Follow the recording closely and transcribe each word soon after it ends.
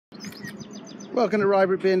Welcome to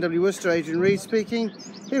Rybrook BMW Worcester, Adrian Reed speaking.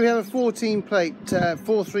 Here we have a 14 plate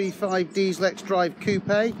 435D Xdrive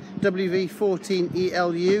Coupe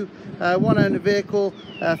WV14ELU, one owner vehicle,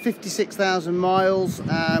 56,000 miles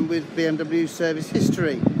with BMW service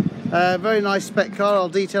history. Very nice spec car. I'll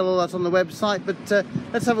detail all that on the website, but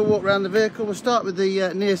let's have a walk around the vehicle. We'll start with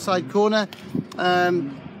the near side corner.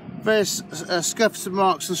 Various scuffs and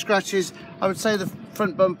marks and scratches. I would say the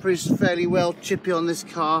front bumper is fairly well chippy on this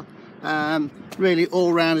car. Really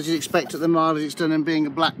all round as you'd expect at the mileage it's done, and being a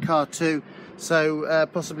black car too, so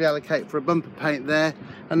possibly allocate for a bumper paint there.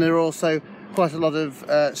 And there are also quite a lot of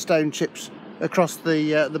stone chips across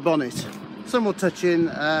the bonnet. Some will touch in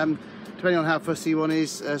depending on how fussy one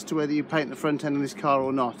is as to whether you paint the front end of this car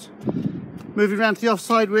or not. Moving around to the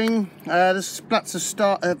offside wing, there's splats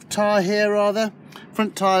of tyre here rather.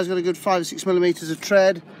 Front tyre's got a good 5 or 6 millimeters of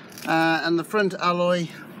tread, and the front alloy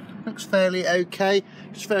looks fairly okay.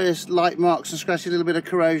 Just various light marks and scratches, a little bit of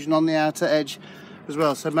corrosion on the outer edge as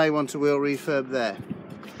well, so may want a wheel refurb there.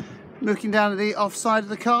 Looking down at the offside of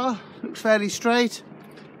the car, looks fairly straight.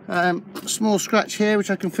 Small scratch here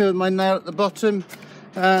which I can feel with my nail at the bottom.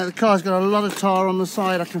 The car's got a lot of tar on the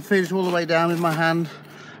side, I can feel it all the way down with my hand.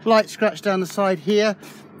 Light scratch down the side here,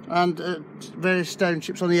 and various stone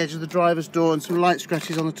chips on the edge of the driver's door, and some light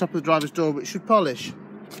scratches on the top of the driver's door which should polish.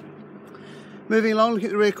 Moving along, look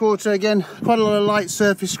at the rear quarter again, quite a lot of light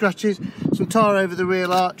surface scratches, some tar over the rear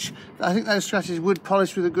arch. I think those scratches would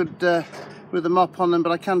polish with a good with a mop on them,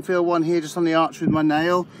 but I can feel one here just on the arch with my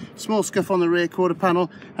nail. Small scuff on the rear quarter panel,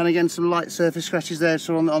 and again some light surface scratches there,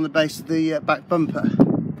 so on the base of the back bumper.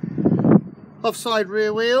 Offside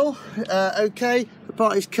rear wheel, okay. The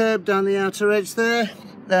part is curbed down the outer edge there,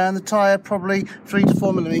 and the tyre probably 3 to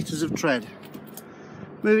 4 millimeters of tread.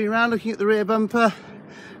 Moving around, looking at the rear bumper.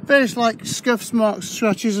 Various like scuffs, marks,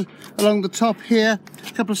 scratches along the top here.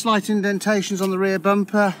 A couple of slight indentations on the rear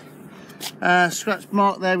bumper. Scratch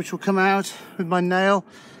mark there which will come out with my nail.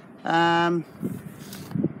 Bumper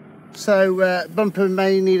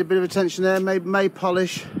may need a bit of attention there, may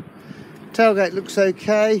polish. Tailgate looks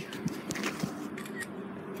okay.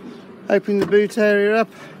 Opening the boot area up.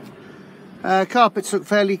 Carpets look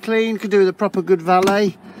fairly clean, could do with a proper good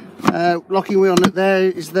valet. Locking wheel nut there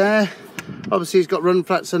is there. Obviously he's got run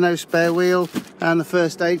flats, so no spare wheel, and the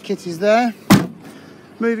first aid kit is there.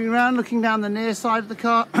 Moving around, looking down the near side of the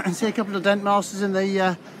car, I see a couple of dent masters in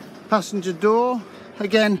the passenger door.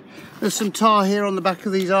 Again, there's some tar here on the back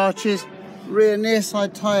of these arches. Rear near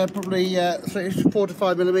side tyre probably 4 to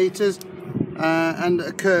 5 millimeters, and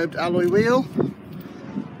a curbed alloy wheel.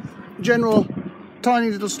 General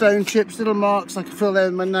tiny little stone chips, little marks I can feel there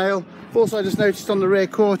with my nail. Also, I just noticed on the rear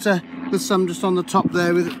quarter there's some just on the top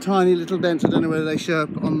there with tiny little dents. I don't know whether they show up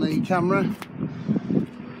on the camera.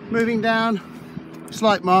 Moving down,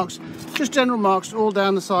 slight marks, just general marks all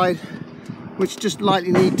down the side which just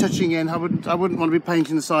lightly need touching in. I wouldn't want to be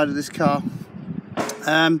painting the side of this car.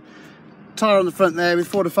 Tyre on the front there with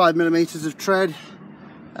 4 to 5 millimeters of tread,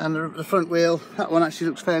 and the front wheel, that one actually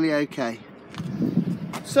looks fairly okay.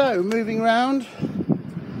 So moving around,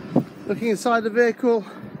 looking inside the vehicle,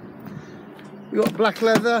 we've got black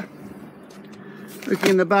leather. Looking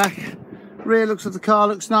in the back, rear looks of the car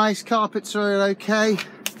looks nice. Carpets are okay.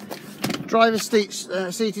 Driver's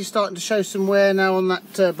seat is starting to show some wear now on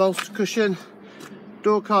that bolster cushion.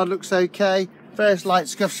 Door card looks okay. Various light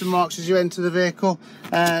scuffs and marks as you enter the vehicle.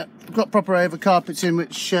 Got proper over carpets in,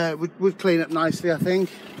 which would clean up nicely, I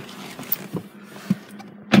think.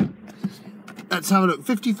 Let's have a look.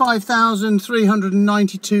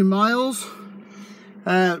 55,392 miles.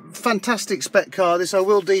 Fantastic spec car this. I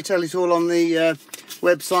will detail it all on the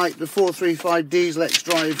website. The 435D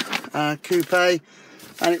Xdrive Coupe,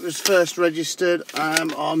 and it was first registered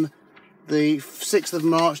on the 6th of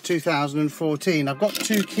March 2014. I've got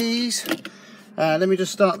 2 keys. Let me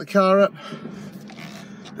just start the car up.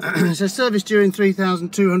 So service during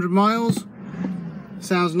 3,200 miles.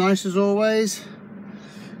 Sounds nice as always.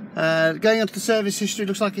 Going on to the service history,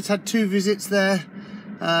 looks like it's had 2 visits there.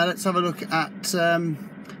 Let's have a look at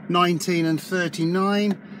 19 and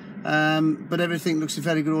 39, but everything looks in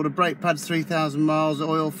fairly good order. Brake pads 3,000 miles,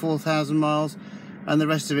 oil 4,000 miles, and the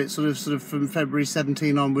rest of it sort of from February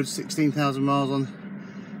 17 onwards, 16,000 miles on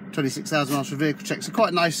 26,000 miles for vehicle checks. So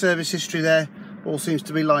quite a nice service history there. All seems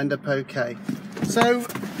to be lined up okay. So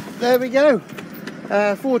there we go.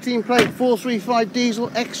 14 plate 435 diesel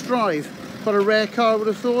Xdrive. Quite a rare car, I would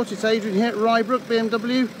have thought. It's Adrian here at Rybrook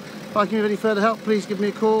BMW. If I can give any further help, please give me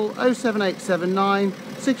a call, 07879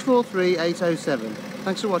 643 807.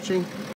 Thanks for watching.